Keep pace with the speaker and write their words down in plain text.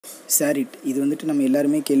SHAREit இது வந்துட்டு நம்ம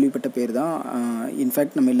எல்லாருமே கேள்விப்பட்ட பேர் தான்.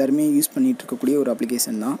 இன்ஃபேக்ட் நம்ம எல்லாருமே யூஸ் பண்ணிகிட்டு இருக்கக்கூடிய ஒரு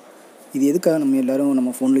அப்ளிகேஷன் தான். இது எதுக்காக நம்ம எல்லோரும்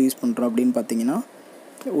நம்ம ஃபோனில் யூஸ் பண்ணுறோம் அப்படின்னு பார்த்தீங்கன்னா,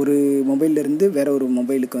 ஒரு மொபைல்லேருந்து வேறு ஒரு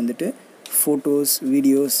மொபைலுக்கு வந்துட்டு ஃபோட்டோஸ்,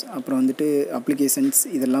 வீடியோஸ், அப்புறம் வந்துட்டு அப்ளிகேஷன்ஸ்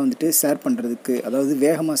இதெல்லாம் வந்துட்டு ஷேர் பண்ணுறதுக்கு, அதாவது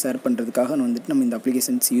வேகமாக ஷேர் பண்ணுறதுக்காக வந்துட்டு நம்ம இந்த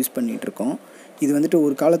அப்ளிகேஷன்ஸ் யூஸ் பண்ணிகிட்ருக்கோம். இது வந்துட்டு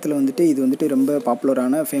ஒரு காலத்தில் வந்துட்டு இது வந்துட்டு ரொம்ப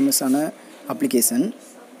பாப்புலரான ஃபேமஸான அப்ளிகேஷன்,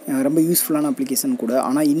 ரொம்ப யூஸ்ஃபுல்லான அப்ளிகேஷன் கூட.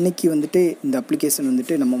 ஆனால் இன்றைக்கி வந்துட்டு இந்த அப்ளிகேஷன்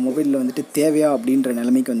வந்துட்டு நம்ம மொபைலில் வந்துட்டு தேவையா அப்படின்ற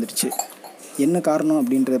நிலைமைக்கு வந்துடுச்சு. என்ன காரணம்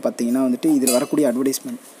அப்படின்றத பார்த்திங்கன்னா வந்துட்டு இதில் வரக்கூடிய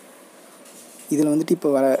அட்வர்டைஸ்மெண்ட். இதில் வந்துட்டு இப்போ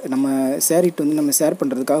நம்ம ஷேரிட் வந்து நம்ம ஷேர்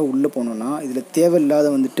பண்ணுறதுக்காக உள்ளே போனோன்னா இதில் தேவையில்லாத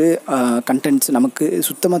வந்துட்டு கண்டென்ட்ஸ், நமக்கு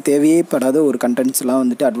சுத்தமாக தேவையே படாத ஒரு கண்டென்ட்ஸ்லாம்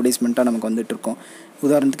வந்துட்டு அட்வர்டைஸ்மெண்ட்டாக நமக்கு வந்துட்டுருக்கோம்.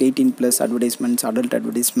 உதாரணத்துக்கு 18+ அட்வர்டைஸ்மெண்ட்ஸ், அடல்ட்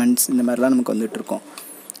அட்வர்டைஸ்மெண்ட்ஸ் இந்த மாதிரிலாம் நமக்கு வந்துட்டுருக்கோம்.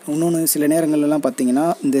 இன்னொன்று சில நேரங்கள்லாம் பார்த்திங்கன்னா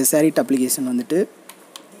இந்த ஷேரிட் அப்ளிகேஷன் வந்துட்டு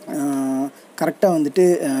கரெக்டாக வந்துட்டு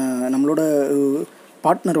நம்மளோட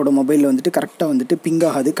பார்ட்னரோட மொபைலில் வந்துட்டு கரெக்டாக வந்துட்டு பிங்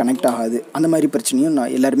ஆகாது, கனெக்ட் ஆகாது. அந்த மாதிரி பிரச்சனையும்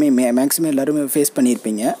எல்லாருமே மேக்ஸிமம் எல்லாருமே ஃபேஸ்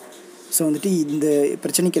பண்ணியிருப்பீங்க. ஸோ வந்துட்டு இந்த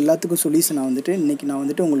பிரச்சனைக்கு எல்லாத்துக்கும் சொல்யூஷனாக வந்துட்டு இன்றைக்கி நான்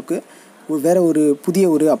வந்துட்டு உங்களுக்கு வேறு ஒரு புதிய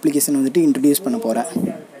ஒரு அப்ளிகேஷன் வந்துட்டு இன்ட்ரடியூஸ் பண்ண போகிறேன்.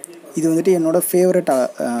 இது வந்துட்டு என்னோடய ஃபேவரட்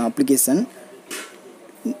அப்ளிகேஷன்.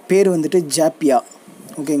 பேர் வந்துட்டு ZAPYA.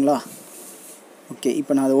 ஓகேங்களா? ஓகே,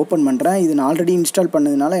 இப்போ நான் அதை ஓப்பன் பண்ணுறேன். இது நான் ஆல்ரெடி இன்ஸ்டால்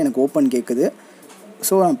பண்ணதுனால எனக்கு ஓப்பன் கேட்குது.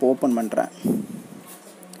 ஸோ நான் இப்போ ஓப்பன் பண்ணுறேன்.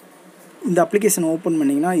 இந்த அப்ளிகேஷன் ஓப்பன்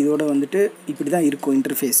பண்ணிங்கன்னா இதோட வந்துட்டு இப்படி தான் இருக்கும்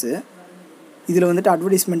இன்டர்ஃபேஸு. இதில் வந்துட்டு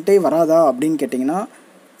அட்வர்டைஸ்மெண்ட்டே வராதா அப்படின்னு கேட்டிங்கன்னா,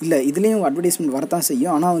 இல்லை, இதுலேயும் அட்வர்டைஸ்மெண்ட் வரத்தான்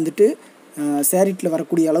செய்யும். ஆனால் வந்துட்டு ஷேரிட்டில்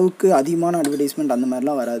வரக்கூடிய அளவுக்கு அதிகமான அட்வர்டைஸ்மெண்ட் அந்த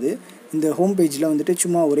மாதிரிலாம் வராது. இந்த ஹோம் பேஜில் வந்துட்டு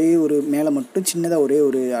சும்மா ஒரே ஒரு மேலே மட்டும் சின்னதாக ஒரே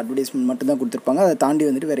ஒரு அட்வர்டைஸ்மெண்ட் மட்டும் தான் கொடுத்துருப்பாங்க. அதை தாண்டி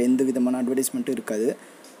வந்துட்டு வேறு எந்த விதமான அட்வர்டைஸ்மெண்ட்டும் இருக்காது.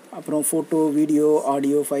 அப்புறம் ஃபோட்டோ, வீடியோ,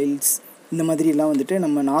 ஆடியோ ஃபைல்ஸ் இந்த மாதிரிலாம் வந்துட்டு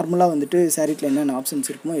நம்ம நார்மலாக வந்துட்டு ஷேரிட்டில் என்னென்ன ஆப்ஷன்ஸ்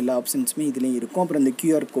இருக்குமோ எல்லா ஆப்ஷன்ஸுமே இதுலேயும் இருக்கும். அப்புறம் இந்த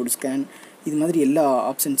QR கோட் ஸ்கேன் இது மாதிரி எல்லா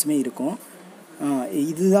ஆப்ஷன்ஸுமே இருக்கும்.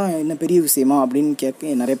 இதுதான் என்ன பெரிய விஷயமா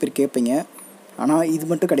அப்படின்னு நிறைய பேர் கேட்பீங்க. ஆனால் இது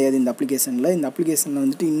மட்டும் கிடையாது இந்த அப்ளிகேஷனில்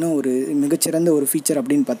வந்துட்டு இன்னும் ஒரு மிகச்சிறந்த ஒரு ஃபீச்சர்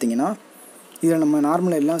அப்படின்னு பார்த்தீங்கன்னா, இதில் நம்ம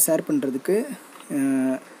நார்மலாக எல்லாம் ஷேர் பண்ணுறதுக்கு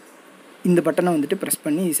இந்த பட்டனை வந்துட்டு ப்ரெஸ்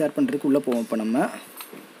பண்ணி ஷேர் பண்ணுறதுக்கு உள்ளே போவோம். இப்போ நம்ம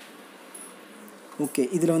ஓகே,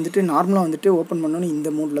 இதில் வந்துட்டு நார்மலாக வந்துட்டு ஓப்பன் பண்ணோன்னு இந்த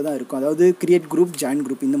மோடில் தான் இருக்கும். அதாவது கிரியேட் குரூப், ஜாயின்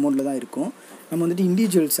குரூப் இந்த மோடில் தான் இருக்கும். நம்ம வந்துட்டு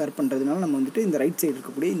இண்டிவிஜுவல் ஷேர் பண்ணுறதுனால நம்ம வந்துட்டு இந்த ரைட் சைடு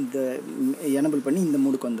இருக்கக்கூடிய இந்த எனபிள் பண்ணி இந்த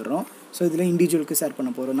மோடுக்கு வந்துடுறோம். ஸோ இதில் இண்டிவிஜுவலுக்கு ஷேர்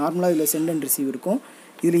பண்ண போகிறோம். நார்மலாக இதில் சென்ட் அண்ட் ரிசீவ் இருக்கும்.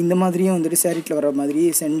 இதில் இந்த மாதிரியும் வந்துட்டு ஷேரிட்டில் வர மாதிரி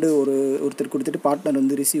சென்டு ஒருத்தர் கொடுத்துட்டு பார்ட்னர்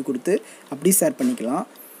வந்து ரிசீவ் கொடுத்து அப்படி ஷேர் பண்ணிக்கலாம்.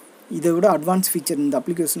 இதை விட அட்வான்ஸ் ஃபீச்சர் இந்த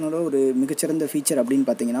அப்ளிகேஷனோட ஒரு மிகச்சிறந்த ஃபீச்சர் அப்படின்னு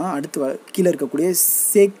பார்த்தீங்கன்னா, அடுத்து கீழே இருக்கக்கூடிய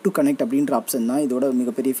சேக் டு கனெக்ட் அப்படின்ற ஆப்ஷன் தான் இதோட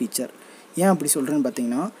மிகப்பெரிய ஃபீச்சர். ஏன் அப்படி சொல்கிறேன்னு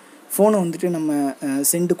பார்த்தீங்கன்னா, ஃபோனை வந்துட்டு நம்ம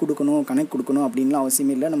சென்டு கொடுக்கணும், கனெக்ட் கொடுக்கணும் அப்படின்லாம்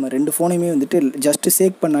அவசியமே இல்லை. நம்ம 2 ஃபோனையுமே வந்துட்டு ஜஸ்ட்டு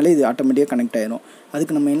சேக் பண்ணாலே இது ஆட்டோமேட்டிக்காக கனெக்ட் ஆகிடும்.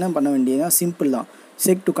 அதுக்கு நம்ம என்ன பண்ண வேண்டியதுனா சிம்பிள் தான்.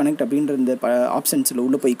 சேக் டு கனெக்ட் அப்படின்ற இந்த ஆப்ஷன்ஸில்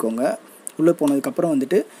உள்ளே போய்க்கோங்க. உள்ளே போனதுக்கப்புறம்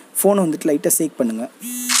வந்துட்டு ஃபோனை வந்துட்டு லைட்டாக சேக் பண்ணுங்கள்.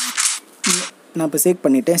 நான் இப்போ சேக்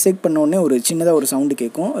பண்ணிட்டேன். சேக் பண்ண உடனே ஒரு சின்னதாக ஒரு சவுண்டு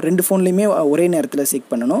கேட்கும். 2 ஃபோன்லேயுமே ஒரே நேரத்தில்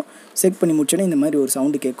சேக் பண்ணணும். சேக் பண்ணி முடிச்சோடனே இந்த மாதிரி ஒரு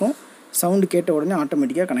சவுண்டு கேட்கும். சவுண்டு கேட்ட உடனே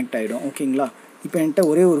ஆட்டோமேட்டிக்காக கனெக்ட் ஆகிடும். ஓகேங்களா? இப்போ என்கிட்ட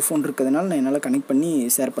ஒரே ஒரு ஃபோன் இருக்கிறதுனால நான் என்னால் கனெக்ட் பண்ணி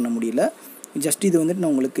ஷேர் பண்ண முடியல. ஜஸ்ட் இது வந்துட்டு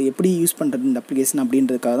நான் உங்களுக்கு எப்படி யூஸ் பண்ணுறது இந்த அப்ளிகேஷன்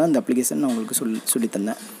அப்படின்றதுக்காக தான் இந்த அப்ளிகேஷன் நான் உங்களுக்கு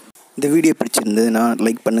சொல்லித்தந்தேன். இந்த வீடியோ பிடிச்சிருந்ததுன்னா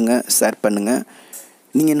லைக் பண்ணுங்கள், ஷேர் பண்ணுங்கள்.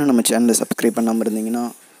 நீங்கள் இன்னும் நம்ம சேனலை சப்ஸ்கிரைப் பண்ணாமல் இருந்தீங்கன்னா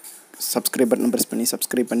சப்ஸ்கிரைப் பட்டனை ப்ரெஸ் பண்ணி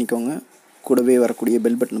சப்ஸ்கிரைப் பண்ணிக்கோங்க. கூடவே வரக்கூடிய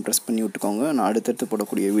பெல் பட்டனை ப்ரெஸ் பண்ணி விட்டுக்கோங்க. நான் அடுத்தடுத்து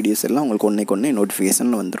போடக்கூடிய வீடியோஸ் எல்லாம் உங்களுக்கு ஒன்றே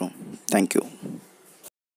நோட்டிஃபிகேஷனில் வந்துடும். தேங்க்யூ.